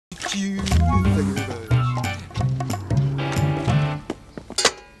stew. Thank you very much.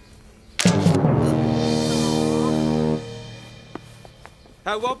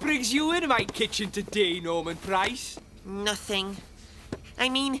 What brings you into my kitchen today, Norman Price? Nothing. I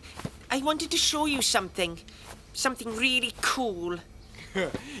mean, I wanted to show you something. Something really cool.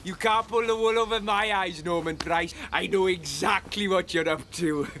 You can't pull the wool over my eyes, Norman Price. I know exactly what you're up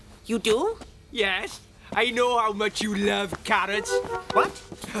to. You do? Yes. I know how much you love carrots. What?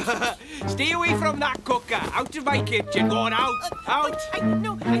 Stay away from that cooker. Out of my kitchen. Go on, out. Out.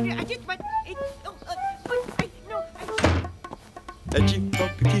 I just want... A chip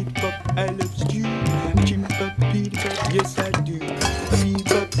up, a keep up, I love stew. A chip up, a peanut up, yes I do. A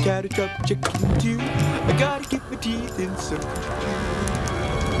beef up, carrot up, chicken too. I gotta get my teeth in some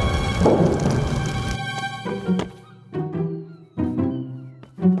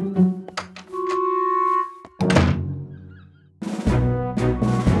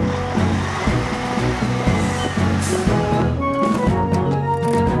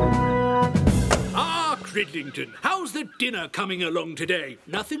Cridlington, how's the dinner coming along today?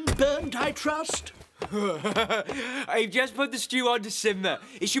 Nothing burnt, I trust? I've just put the stew on to simmer.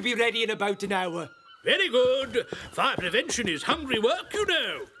 It should be ready in about an hour. Very good. Fire prevention is hungry work, you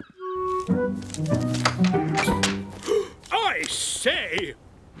know. I say!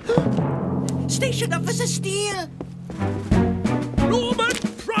 Station Officer Steele! Norman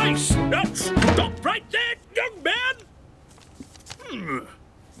Price! Stop right there, young man!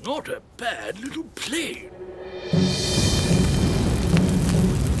 Not a bad little plane.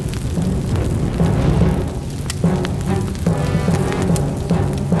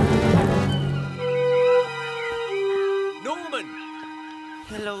 Norman!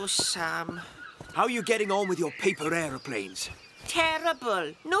 Hello, Sam. How are you getting on with your paper aeroplanes?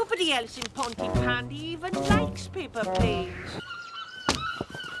 Terrible. Nobody else in Pontypandy even likes paper planes.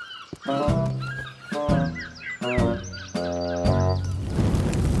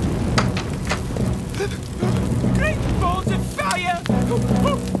 Great balls of fire!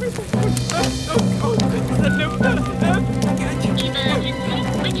 Emergency.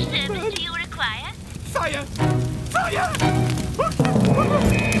 Which service do you require? Fire! Fire!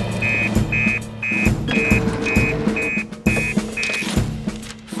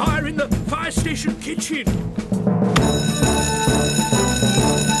 Fire in the fire station kitchen.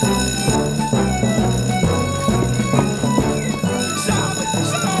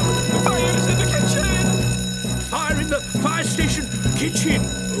 Fire station kitchen.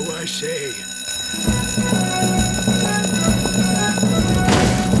 Oh, I say.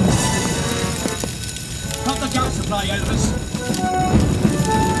 Cut the gas supply, Elvis.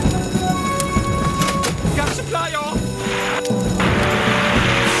 Gas supply off!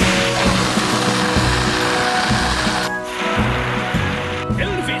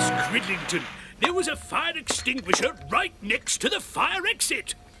 Elvis Cridlington, there was a fire extinguisher right next to the fire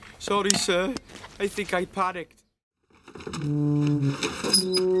exit. Sorry, sir. I think I panicked. I'm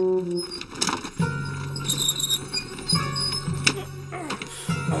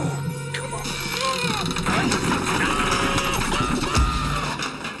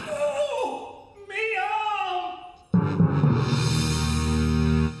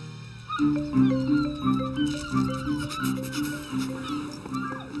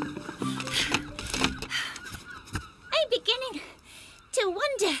beginning to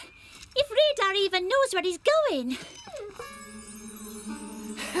wonder if radar even knows where he's going.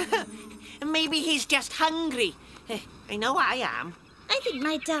 Maybe he's just hungry. I know I am. I think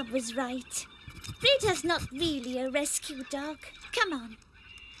my dad was right. Radar's not really a rescue dog. Come on.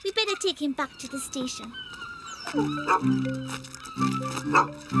 We better take him back to the station.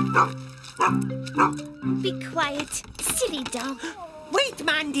 Be quiet, silly dog. Wait,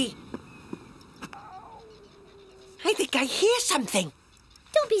 Mandy. I think I hear something.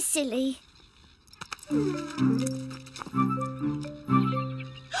 Don't be silly.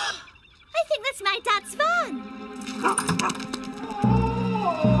 I think that's my dad's van.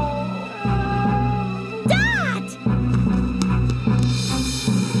 Dad!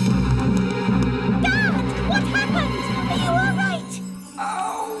 Dad! What happened? Are you all right?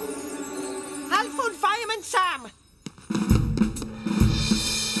 I'll phone Fireman Sam.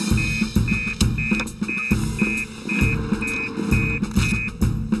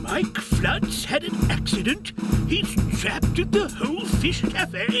 Mike Flood's had an accident. He's trapped at the Whole Fish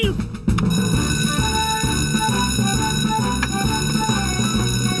Cafe.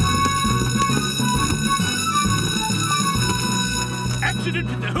 Accident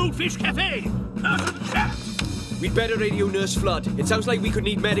at the Whole Fish Cafe. Trapped. We'd better radio Nurse Flood. It sounds like we could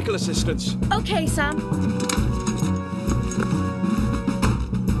need medical assistance. Okay, Sam.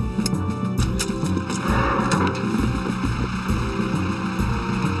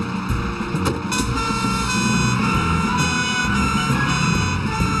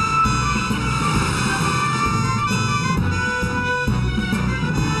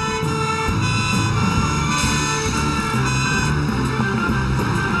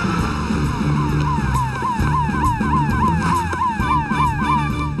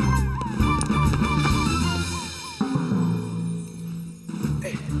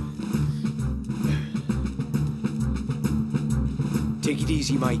 Take it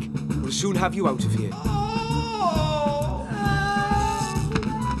easy, Mike. We'll soon have you out of here.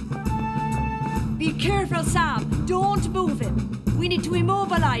 Be careful, Sam. Don't move him. We need to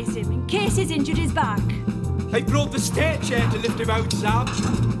immobilise him in case he's injured his back. I brought the stair chair to lift him out, Sam.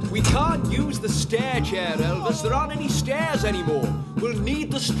 We can't use the stair chair, Elvis. There aren't any stairs anymore. We'll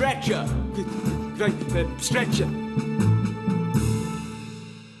need the stretcher. Right, stretcher.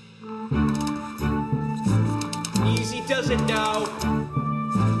 Easy does it now.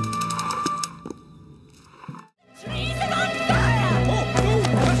 Trees are on fire!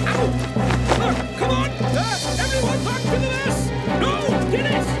 Look, come on! Everyone back to the nest! No!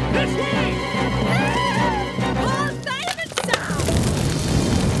 Dilys! This way! Call Fireman Sam!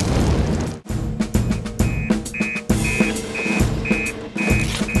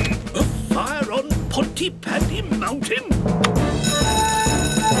 A fire on Pontypandy Mountain?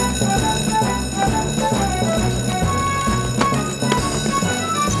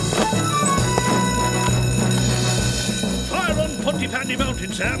 Fire on Pontypandy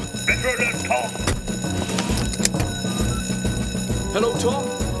Mountain, Sam. Better alert, Tom. Hello, Tom.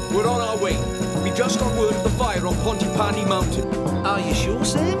 We're on our way. We just got word of the fire on Pontypandy Mountain. Are you sure,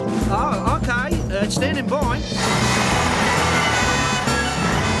 Sam? Oh, okay. Standing by.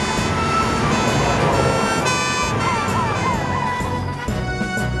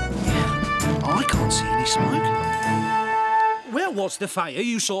 I can't see any smoke. Where was the fire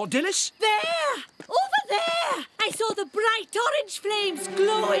you saw, Dilys? There! Over there! I saw the bright orange flames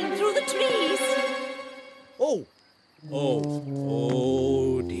glowing through the trees.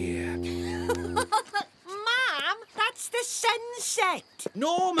 Oh dear. Mom, that's the sunset.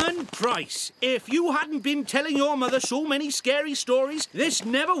 Norman Price, if you hadn't been telling your mother so many scary stories, this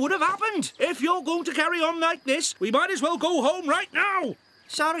never would have happened. If you're going to carry on like this, we might as well go home right now.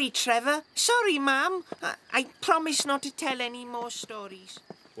 Sorry, Trevor. Sorry, Mum. I promise not to tell any more stories.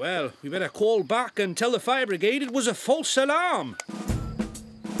 Well, we better call back and tell the fire brigade it was a false alarm.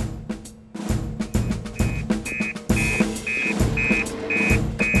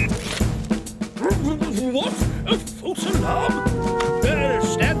 What? A false alarm?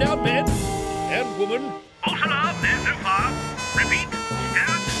 Stand down, men and woman. False alarm, men, no fire. Repeat,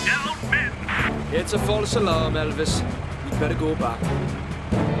 stand down, men. It's a false alarm, Elvis. We'd better go back.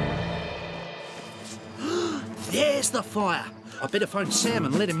 There's the fire. I better phone Sam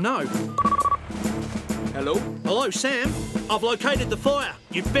and let him know. Hello? Hello, Sam. I've located the fire.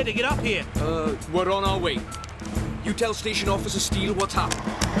 You better get up here. We're on our way. You tell Station Officer Steele what's happened.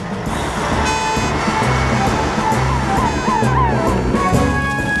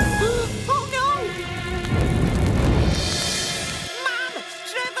 Oh, no! Mum!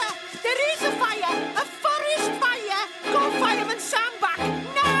 Trevor! There is a fire! A forest fire! Call Fireman Sam back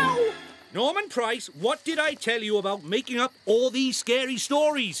now! Norman Price, what did I tell you about making up all these scary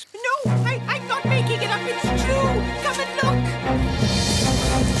stories? No, I'm not making it up. It's true. Come and look.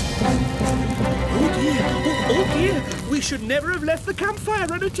 Oh dear, oh dear. We should never have left the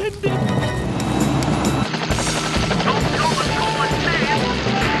campfire unattended.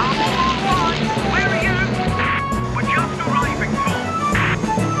 Where are you? We're just arriving,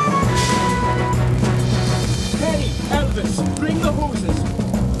 Hey, Elvis, bring the hoses.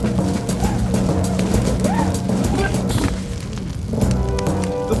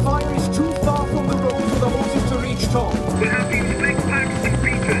 The fire is too far from the road for the hoses to reach Tom. We have these flex packs and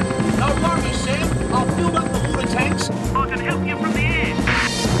beaters. No worries, Sam. I'll fill up the water tanks. I can help you from the air.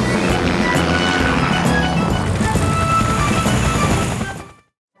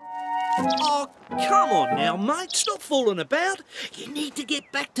 Oh, come on now, mate. Stop fooling about. You need to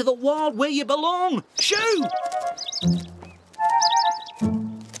get back to the wild where you belong. Shoo!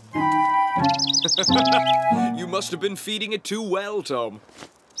 You must have been feeding it too well, Tom.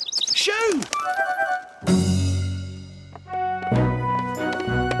 Shoo!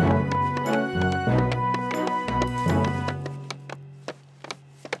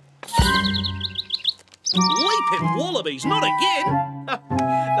 Leaping wallabies, not again!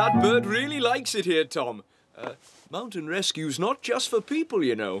 That bird really likes it here, Tom. Mountain rescue's not just for people,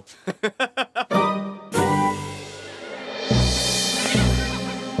 you know.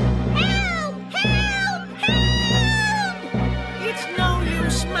 It's no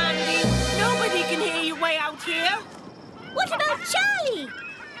use, Mandy. Nobody can hear you way out here. What about Charlie?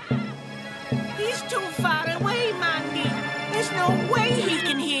 He's too far away, Mandy. There's no way he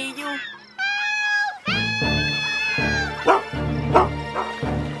can hear you.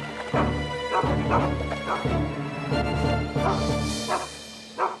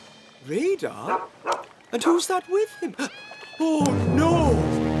 Radar? And who's that with him? Oh, no!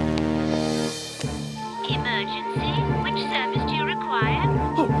 Emergency. Which service do you require?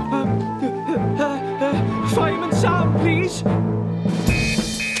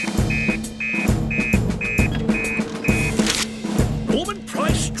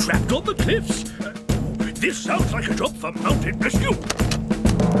 trapped on the cliffs. This sounds like a job for mountain rescue.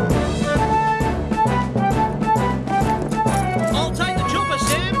 I'll take the chopper,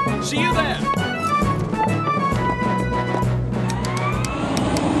 Sam. See you there.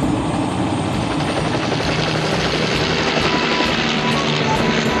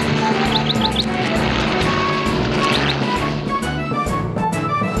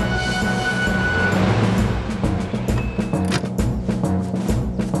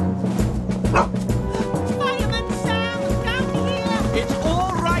 Fireman Sam, down here! It's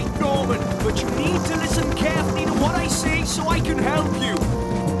all right, Norman, but you need to listen carefully to what I say so I can help you.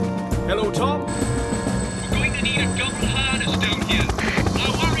 Hello, Tom. We're going to need a double harness down here.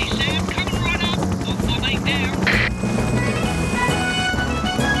 No worries, Sam. Come and run up. I'll lay down.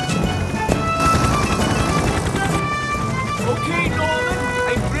 Okay, Norman,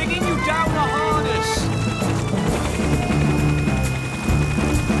 I'm bringing you down a harness.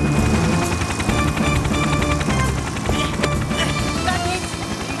 That's it.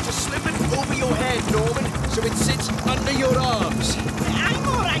 You need to slip it over your head, Norman, so it sits under your arms. I'm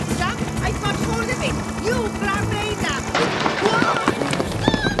all right, Sam. I've got hold of it. You grab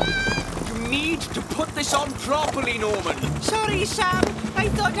You need to put this on properly, Norman. Sorry, Sam. I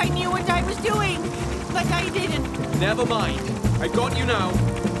thought I knew what I was doing, but I didn't. Never mind. I got you now.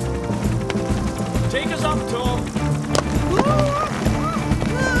 Take us up, Tom.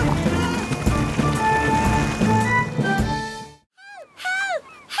 Help!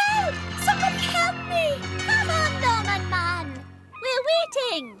 Help! Somebody help me! Come on, Norman man! We're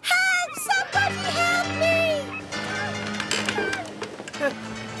waiting! Help! Somebody help me!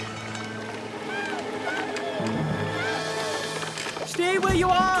 Stay where you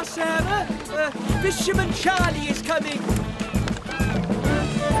are, Sarah. Fisherman Charlie is coming.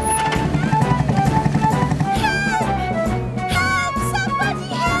 Help! Somebody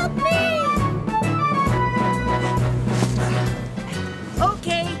help me!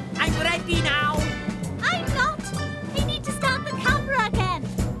 Okay, I'm ready now. I'm not! We need to start the camera again!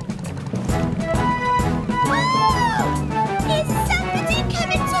 Oh! Is somebody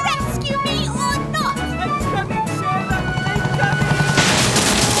coming to rescue me or not? I'm coming, Sarah. I'm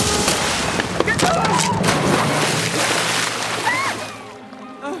coming.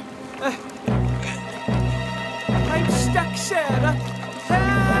 I'm stuck, Sarah.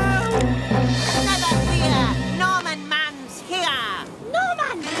 Help! Never fear. Norman Man's here.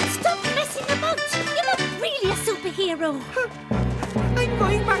 Norman, stop messing about! You look really a superhero! I'm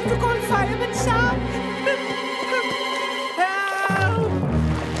going back to call Fireman Sam. Help!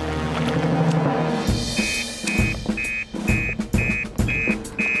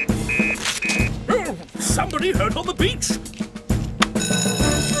 Oh, somebody hurt on the beach.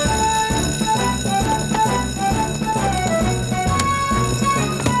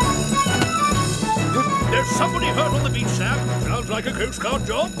 There's somebody hurt on the beach, Sam. Sounds like a Coast Guard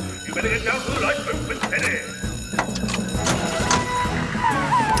job. You better get down to the lifeboat with Penny.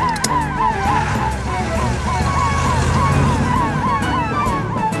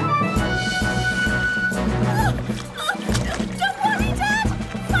 Don't worry, Dad!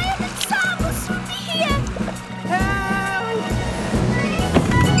 Fireman Sam will soon be here!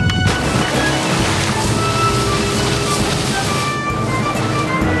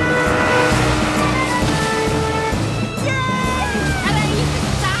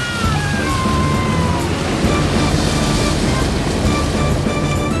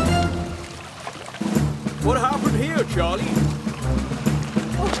 What happened here, Charlie?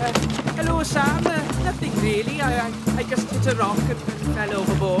 Hello, Sam. Nothing really. I just hit a rock and fell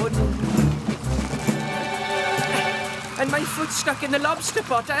overboard. And my foot's stuck in the lobster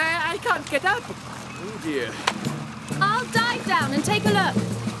pot. I can't get up. Oh, dear. I'll dive down and take a look.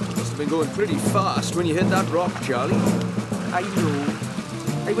 Must have been going pretty fast when you hit that rock, Charlie. I know.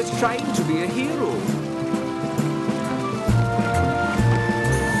 I was trying to be a hero.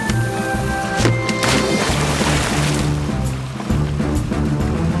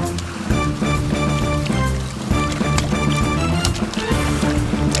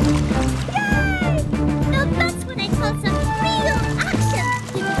 Now that's when I call some real action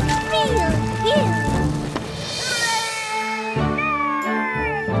with a real hero!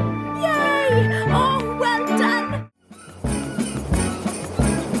 Yay! Oh, well done!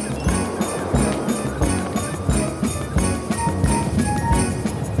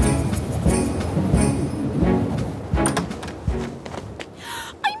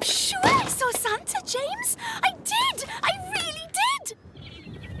 I'm sure I saw Santa, James. I did! I really did!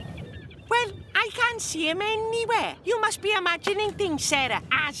 Well, I can't see him anywhere. You must be imagining things, Sarah,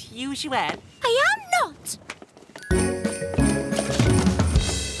 as usual. I am not!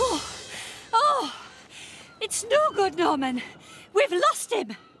 Oh, No good, Norman. We've lost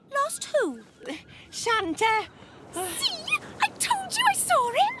him. Lost who? Santa. See? I told you I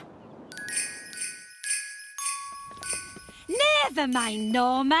saw him. Never mind,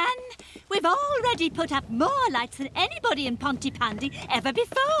 Norman. We've already put up more lights than anybody in Pontypandy ever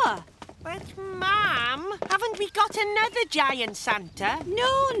before. But, Ma'am, haven't we got another giant Santa?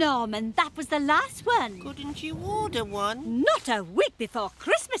 No, Norman, that was the last one. Couldn't you order one? Not a week before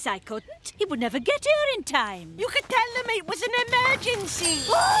Christmas I couldn't. He would never get here in time. You could tell them it was an emergency.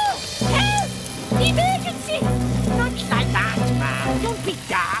 Oh! Help! Emergency! Not like that, Ma'am. Don't be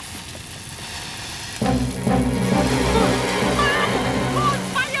daft. Call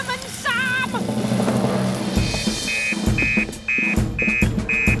Fireman Sam!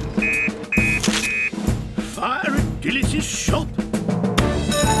 Fire at Dilys' shop.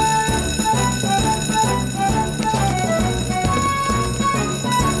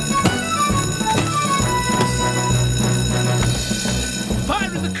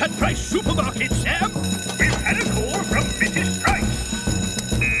 Fire in the Cut Price supermarket, Sam. We've had a call from Mrs. Price.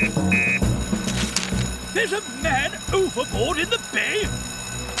 There's a man overboard in the bay.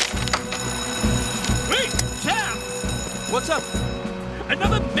 Wait, Sam! What's up?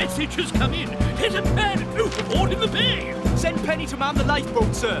 Another message has come in. There's a man overboard in the bay. Send Penny to man the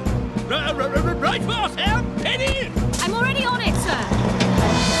lifeboat, sir. Right, boss, Sam. Penny! I'm already on it, sir.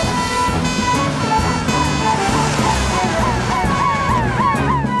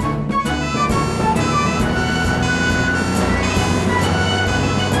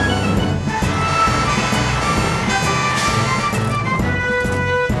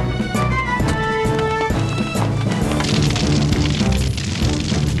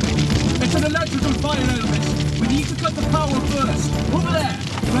 It's an electrical fire, Elvis. We need to cut the power first. Over there.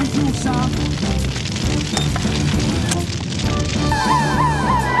 Thank you, Sam.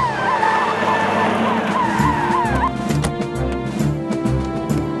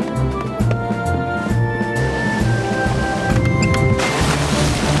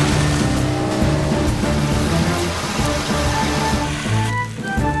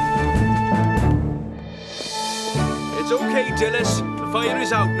 It's okay, Dilys. The fire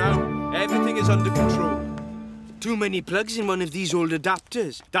is out now. Everything is under control. Too many plugs in one of these old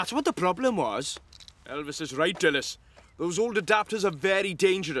adapters. That's what the problem was. Elvis is right, Dilys. Those old adapters are very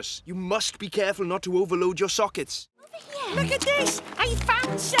dangerous. You must be careful not to overload your sockets. Over here. Look at this! I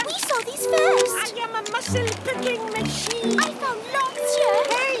found some! We saw these first. I am a muscle-picking machine! I found lots here.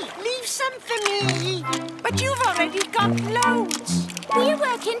 Hey, leave some for me! But you've already got loads! We're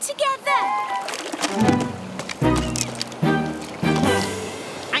working together.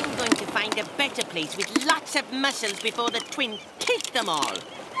 I'm going to find a better place with lots of muscles before the twins kick them all.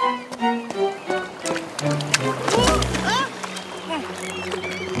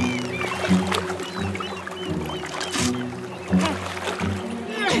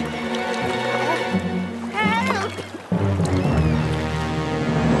 Help!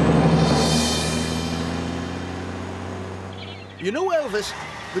 You know, Elvis,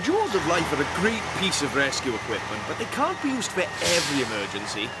 the Jaws of Life are a great piece of rescue equipment, but they can't be used for every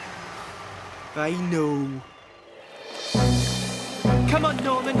emergency. I know. Come on,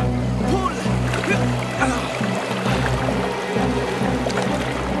 Norman. Pull!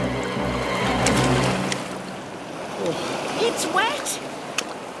 It's wet!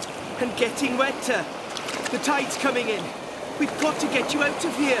 And getting wetter. The tide's coming in. We've got to get you out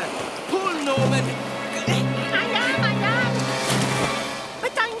of here. Pull, Norman. I am!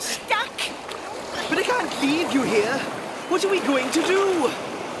 But I'm stuck! But I can't leave you here. What are we going to do?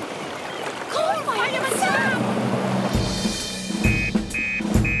 Call Fireman Sam.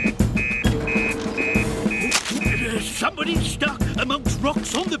 There's somebody stuck amongst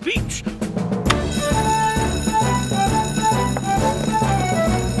rocks on the beach.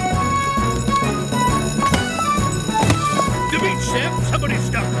 The beach, Sam. Somebody's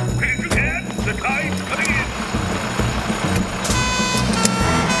stuck. Quick as you can. The tide's coming in.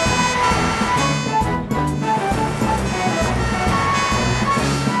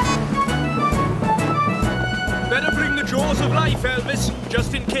 Better bring the Jaws of Life, Elvis,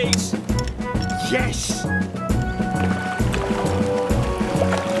 just in case. Yes!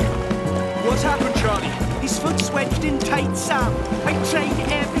 What's happened, Charlie? His foot's wedged in tight, Sam. I tried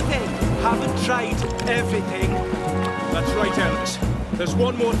everything. Haven't tried everything. That's right, Elvis. There's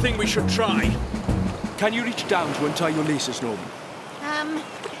one more thing we should try. Can you reach down to untie your laces, Norman?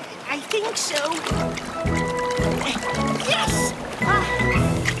 I think so. Yes!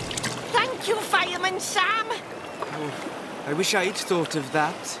 Thank you, Fireman Sam. Oh, I wish I'd thought of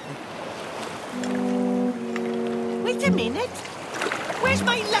that. Wait a minute. Where Where's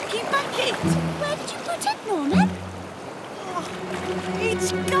my lucky bucket? Where did you put it, Norman? Oh,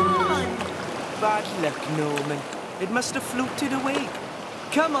 it's gone. Bad luck, Norman. It must have floated away.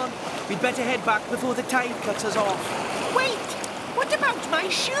 Come on, we'd better head back before the tide cuts us off. Wait, what about my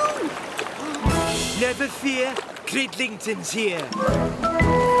shoe? Never fear, Cridlington's here.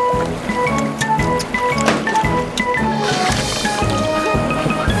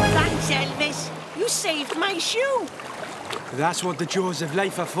 Thanks, Elvis. You saved my shoe. That's what the jaws of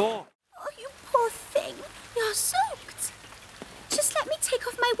life are for. Oh, you poor thing. You're soaked. Just let me take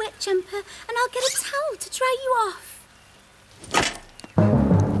off my wet jumper and I'll get a towel to dry you off.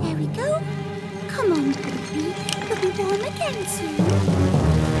 There we go. Come on, baby. You'll be warm again soon.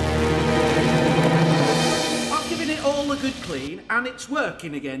 I've given it all a good clean and it's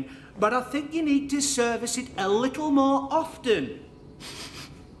working again, but I think you need to service it a little more often.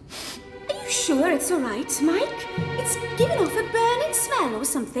 Are you sure it's all right, Mike? It's giving off a burning smell or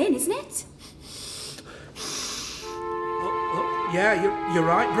something, isn't it? Yeah, you're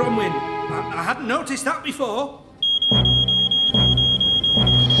right, Bronwyn. I hadn't noticed that before.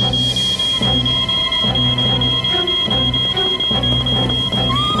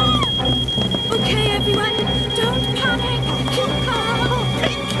 Okay, everyone, don't panic. Keep calm.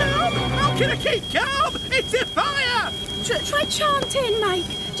 Keep calm! How can I keep calm? It's a fire! Try chanting, Mike.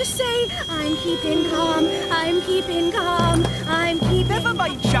 Just say, I'm keeping calm, I'm keeping calm, I'm keeping... Never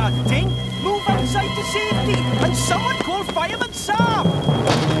mind chanting. Move outside to safety and someone call Fireman Sam.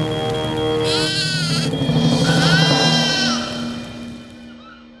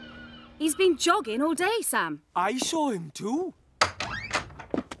 He's been jogging all day, Sam. I saw him too.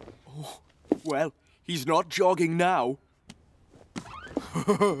 Oh, well, he's not jogging now.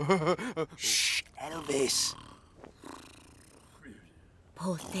 Shh, Elvis.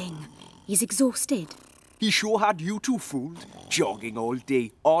 Poor thing. He's exhausted. He sure had you two fooled. Jogging all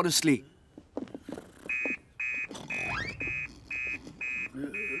day, honestly.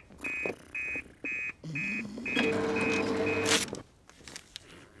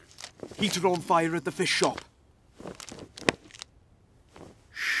 Heater on fire at the fish shop.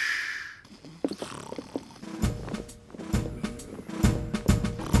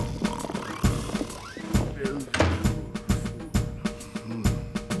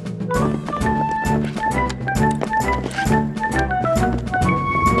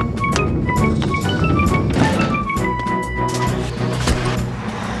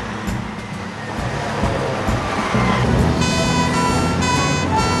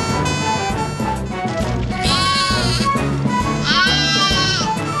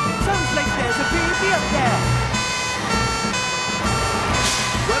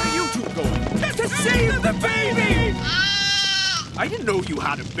 I didn't know you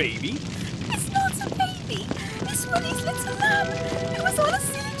had a baby. It's not a baby. It's Willie's little lamb. It was all a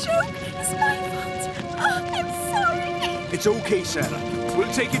silly joke. It's my fault. Oh, I'm sorry. It's okay, Sarah.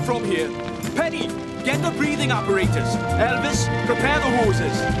 We'll take it from here. Penny, get the breathing apparatus. Elvis, prepare the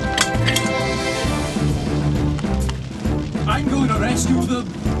hoses. I'm going to rescue the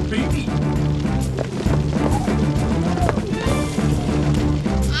baby.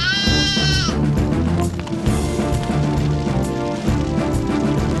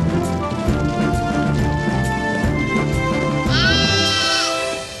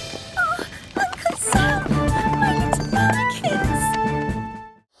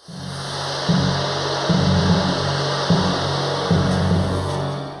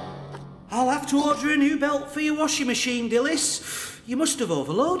 To order a new belt for your washing machine, Dilys. You must have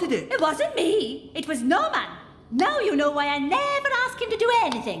overloaded it. It wasn't me. It was Norman. Now you know why I never ask him to do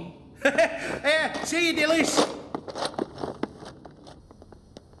anything. See you, Dilys.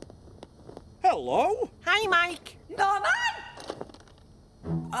 Hello? Hi, Mike. Norman!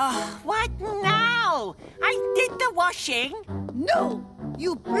 What now? I did the washing. No,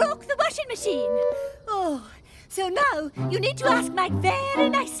 you broke the washing machine. Oh, so now you need to ask Mike very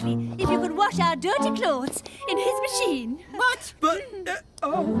nicely if you can wash our dirty clothes in his machine. What? But,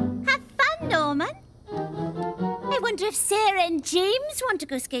 Have fun, Norman. I wonder if Sarah and James want to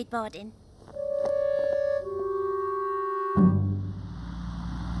go skateboarding.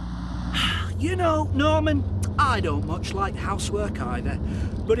 You know, Norman, I don't much like housework either.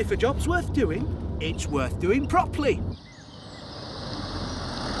 But if a job's worth doing, it's worth doing properly.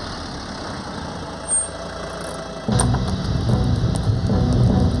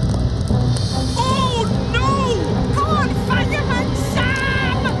 Oh, no! Call Fireman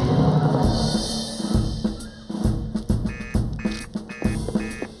Sam!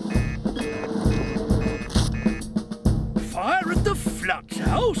 Fire at the Flood's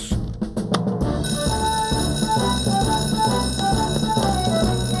house?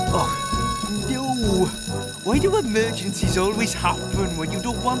 Why do emergencies always happen when you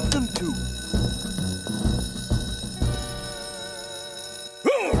don't want them to?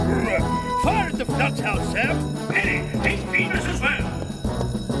 Fire at the Flood's house, Sam. Ready. Take Venus as well.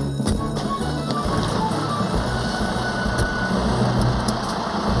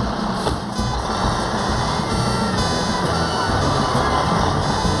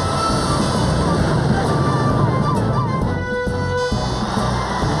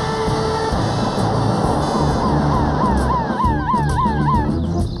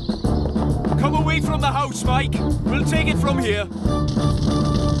 Come away from the house, Mike. We'll take it from here.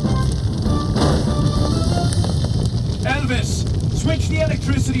 Elvis, switch the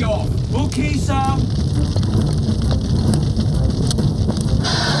electricity off. Okay, Sam?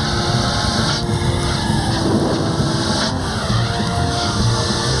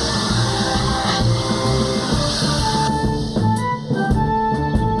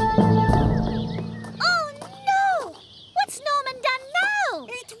 Oh, no! What's Norman done now?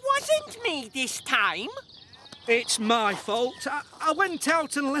 It wasn't me this time. It's my fault. I went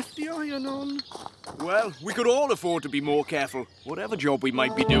out and left the iron on. Well, we could all afford to be more careful, whatever job we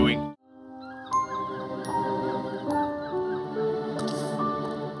might be doing.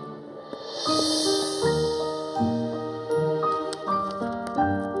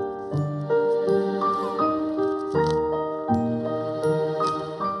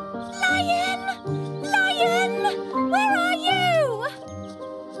 Lion! Lion! Where are you?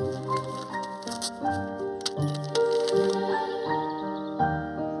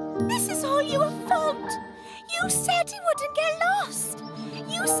 This is all your fault. You said he wouldn't get lost.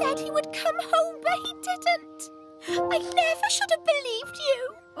 You said he would come home, but he didn't. I never should have believed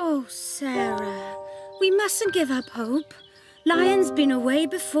you. Oh, Sarah, we mustn't give up hope. Lion's been away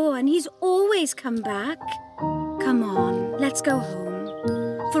before and he's always come back. Come on, let's go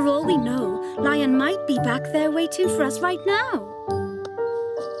home. For all we know, Lion might be back there waiting for us right now.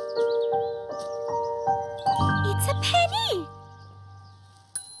 It's a penny.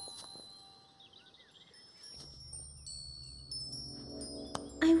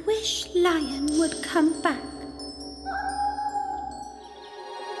 I wish Lion would come back.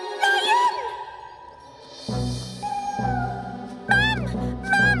 Lion!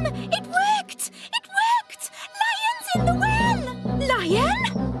 Mum! It worked! It worked! Lion's in the well! Lion?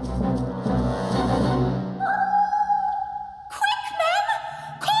 Quick, Mum!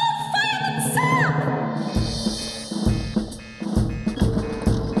 Call Fireman Sam!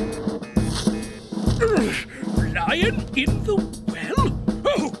 Lion in the well? Oh!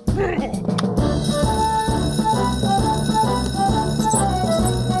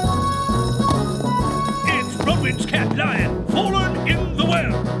 It's Bronwyn's cat, Lion, fallen in the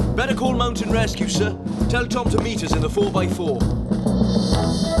well. Better call Mountain Rescue, sir. Tell Tom to meet us in the 4x4.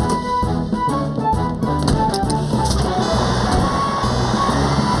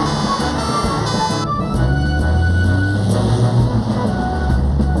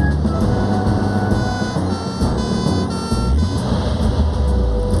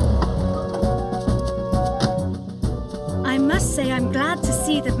 I must say I'm glad to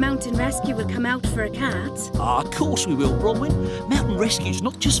see that Mountain Rescue will come out for a cat. Of course we will, Bronwyn. Mountain Rescue's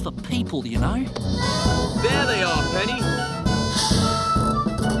not just for people, you know. There they are, Penny.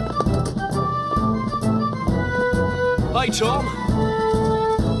 Hi, Tom.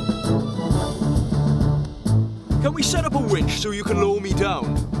 Can we set up a winch so you can lower me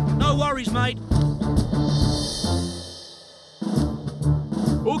down? No worries, mate.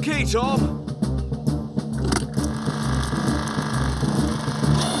 Okay, Tom.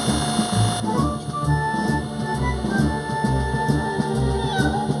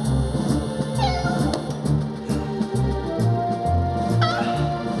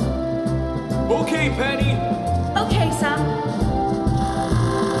 Okay, Penny. Okay, Sam.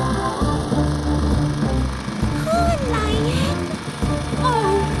 Poor Lion!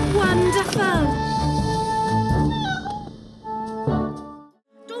 Oh, wonderful.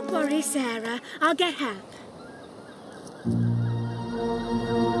 Don't worry, Sarah. I'll get help.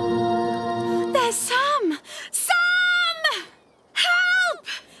 There's Sam! Sam! Help!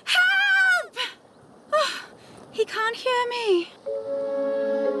 Help! Oh, he can't hear me.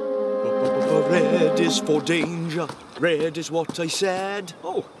 Red is for danger. Red is what I said.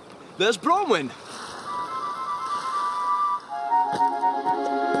 Oh, there's Bronwyn.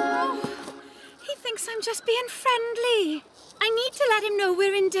 Oh, he thinks I'm just being friendly. I need to let him know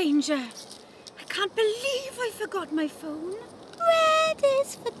we're in danger. I can't believe I forgot my phone. Red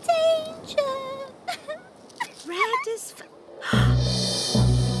is for danger. Red is for...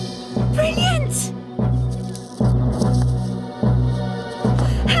 Brilliant!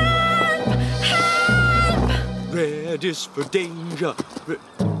 Help! Help! Red is for danger.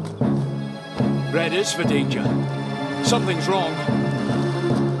 Red is for danger. Something's wrong.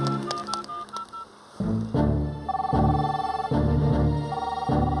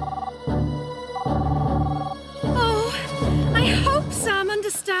 Oh, I hope Sam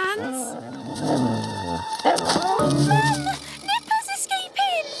understands. Nipper's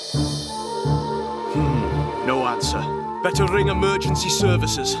escaping! No answer. Better ring emergency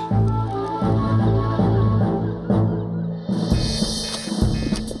services.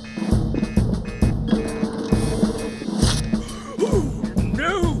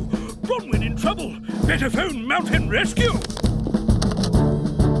 No! Bronwyn in trouble! Better phone Mountain Rescue!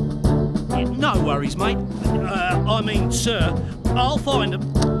 No worries, mate. I mean, sir. I'll find them.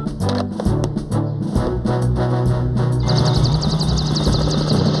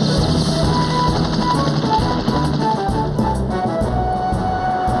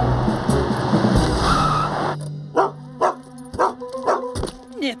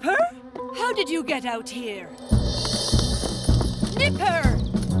 Nipper? How did you get out here? Nipper!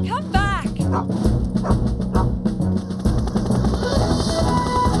 Come back!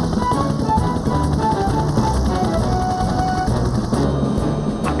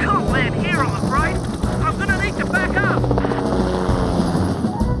 I can't land here, I'm afraid. I'm gonna need to back up.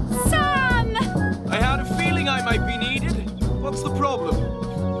 Sam! I had a feeling I might be needed. What's the problem?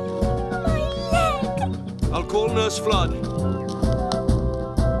 My leg! I'll call Nurse Flood.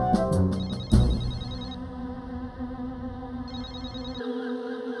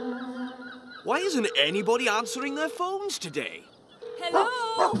 Why isn't anybody answering their phones today?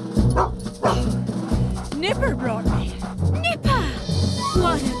 Hello? Nipper brought me. Nipper!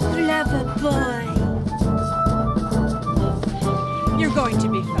 What a clever boy. You're going to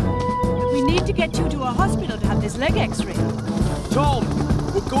be fine. But we need to get you to a hospital to have this leg x-rayed. Tom,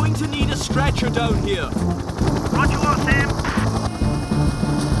 we're going to need a stretcher down here. Roger what, Sam?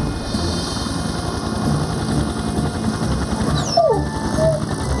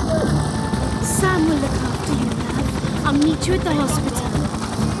 Sam will look after you, love. I'll meet you at the hospital.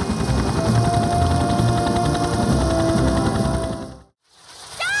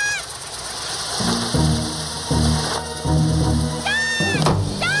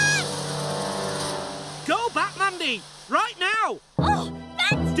 Go back, Mandy! Right now! Oh,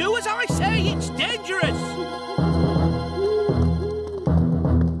 thanks! Do as I say, it's dangerous!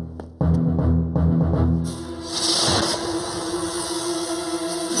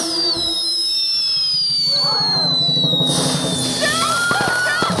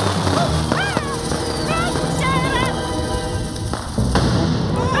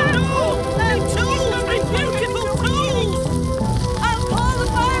 I'll call the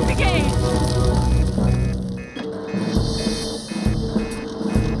fire brigade!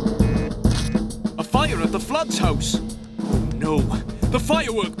 A fire at the Flood's house. Oh no, the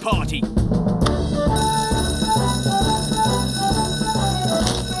firework party.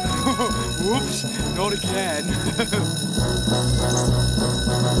 Whoops, not again.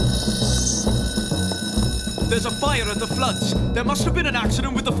 There's a fire at the Floods. There must have been an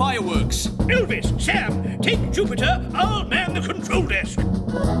accident with the fireworks. Elvis, Sam, take Jupiter. I'll man the control desk.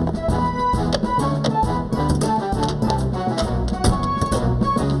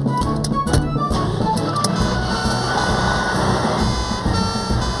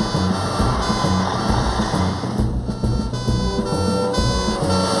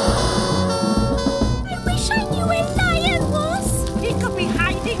 I wish I knew where Lion was. He could be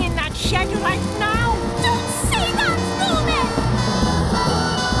hiding in that shed right now. Don't say that, Roman!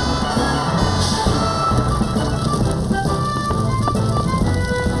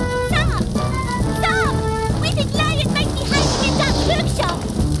 Sam! We think Lion might be hiding in that workshop.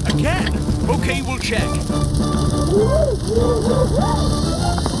 Again? Okay, we'll check.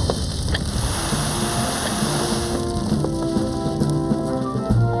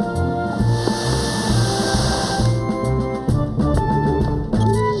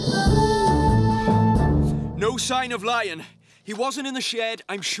 No sign of Lion. He wasn't in the shed,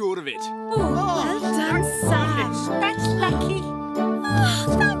 I'm sure of it. Well done, Sam. That's lucky. Oh,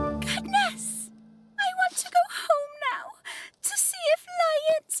 thank goodness. I want to go home now to see if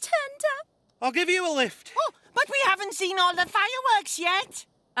Lion's turned up. I'll give you a lift. Oh, but we haven't seen all the fireworks yet.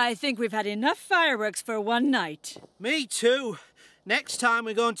 I think we've had enough fireworks for one night. Me too. Next time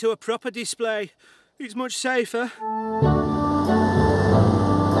we're going to a proper display. It's much safer.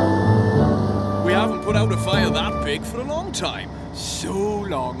 We haven't put out a fire that big for a long time. So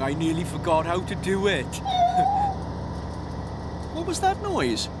long, I nearly forgot how to do it. What was that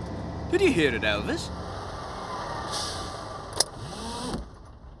noise? Did you hear it, Elvis?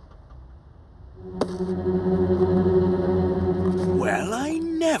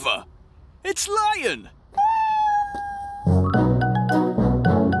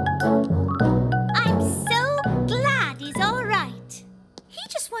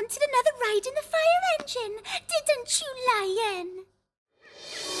 wanted another ride in the fire engine, didn't you, Lion?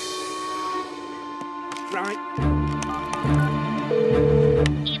 Right.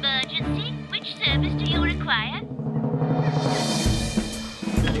 Emergency? Which service do you require?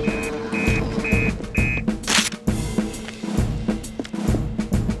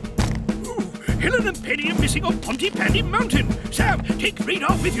 Helen and Penny are missing on Pontypandy Mountain. Sam, take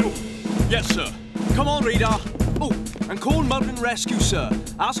Radar with you. Yes, sir. Come on, Radar. Oh, and call Mountain Rescue, sir.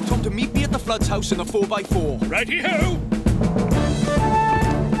 Ask Tom to meet me at the Flood's house in a 4x4. Righty-ho.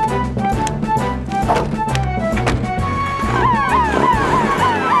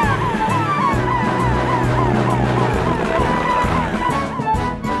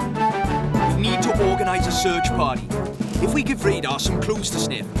 We need to organise a search party. If we give Radar some clues to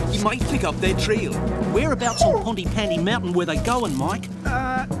sniff, he might pick up their trail. Whereabouts on Pontypandy Mountain were they going, Mike?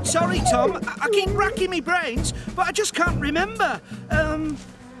 Sorry, Tom. I keep racking me brains, but I just can't remember.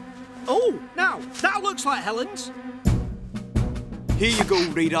 Oh, now, that looks like Helen's. Here you go,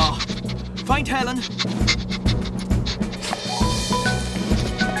 Radar. Find Helen.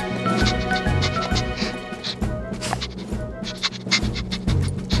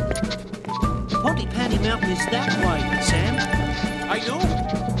 Pontypandy Mountain is that way, Sam. I know.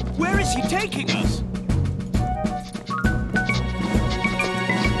 Where is he taking us?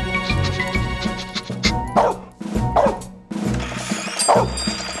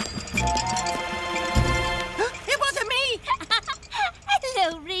 It wasn't me!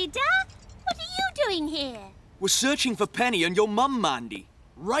 Hello, Radar. What are you doing here? We're searching for Penny and your mum, Mandy.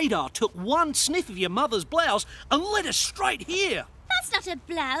 Radar took one sniff of your mother's blouse and led us straight here. That's not a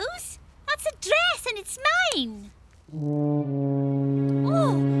blouse. That's a dress, and it's mine.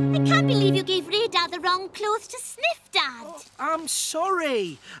 Oh, I can't believe you gave Radar the wrong clothes to sniff, Dad. I'm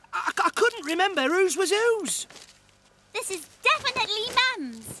sorry. I couldn't remember whose was whose. This is definitely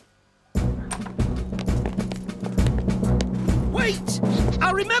Mum's. Wait!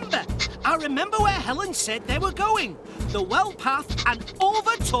 I remember where Helen said they were going. The well path and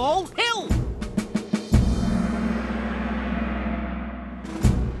over Tall Hill.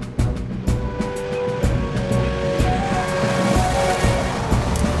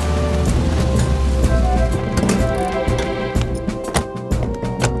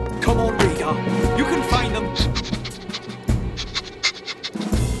 Come on, Radar. You can find them.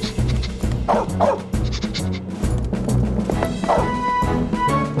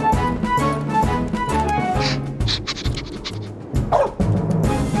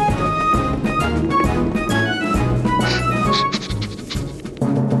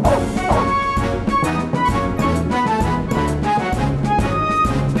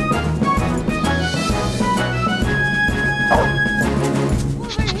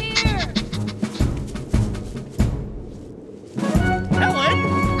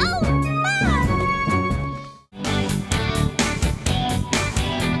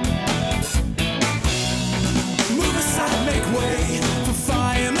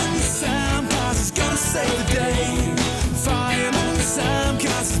 Save the day. Fireman Sam,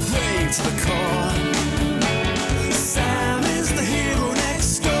 'cause he's brave to the core.